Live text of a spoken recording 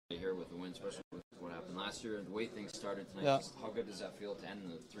win, especially with what happened last year and the way things started tonight. Yeah. How good does that feel to end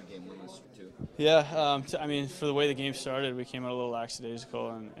the 3-game winless too? Yeah, I mean, for the way the game started, we came out a little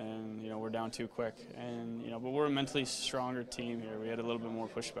lackadaisical, and we're down too quick, and but we're a mentally stronger team here. We had a little bit more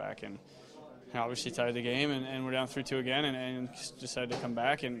pushback, and obviously tied the game, and we're down 3-2 again, and decided to come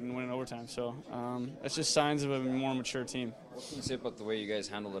back and win in overtime. So it's just signs of a more mature team. What can you say about the way you guys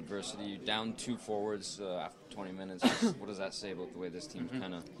handled adversity? Down 2 forwards after 20 minutes. What does that say about the way this team's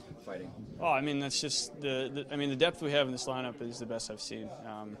kind of fighting? Oh, I mean, that's just the depth we have in this lineup is the best I've seen.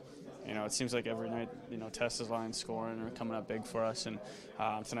 It seems like every night, Tessa's line scoring or coming up big for us. And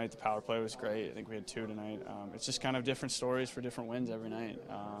tonight the power play was great. I think we had 2 tonight. It's just kind of different stories for different wins every night.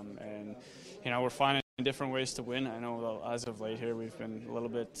 We're finding different ways to win. I know as of late here we've been a little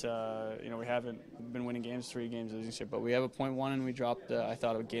bit, we haven't been winning games, 3 games losing shit, but we have a 0.1 and we dropped, I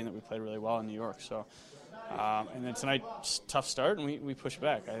thought, a game that we played really well in New York. So. And then tonight, tough start, and we pushed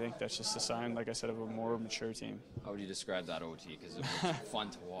back. I think that's just a sign, like I said, of a more mature team. How would you describe that OT? Because it was fun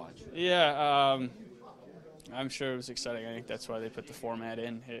to watch. Yeah, I'm sure it was exciting. I think that's why they put the format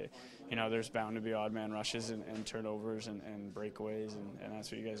in. There's bound to be odd man rushes and turnovers and breakaways, and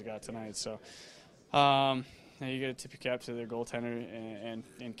that's what you guys got tonight. So you got to tip your cap to their goaltender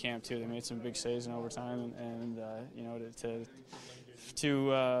and camp too. They made some big saves in overtime, and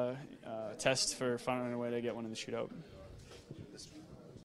to test for finding a way to get one in the shootout.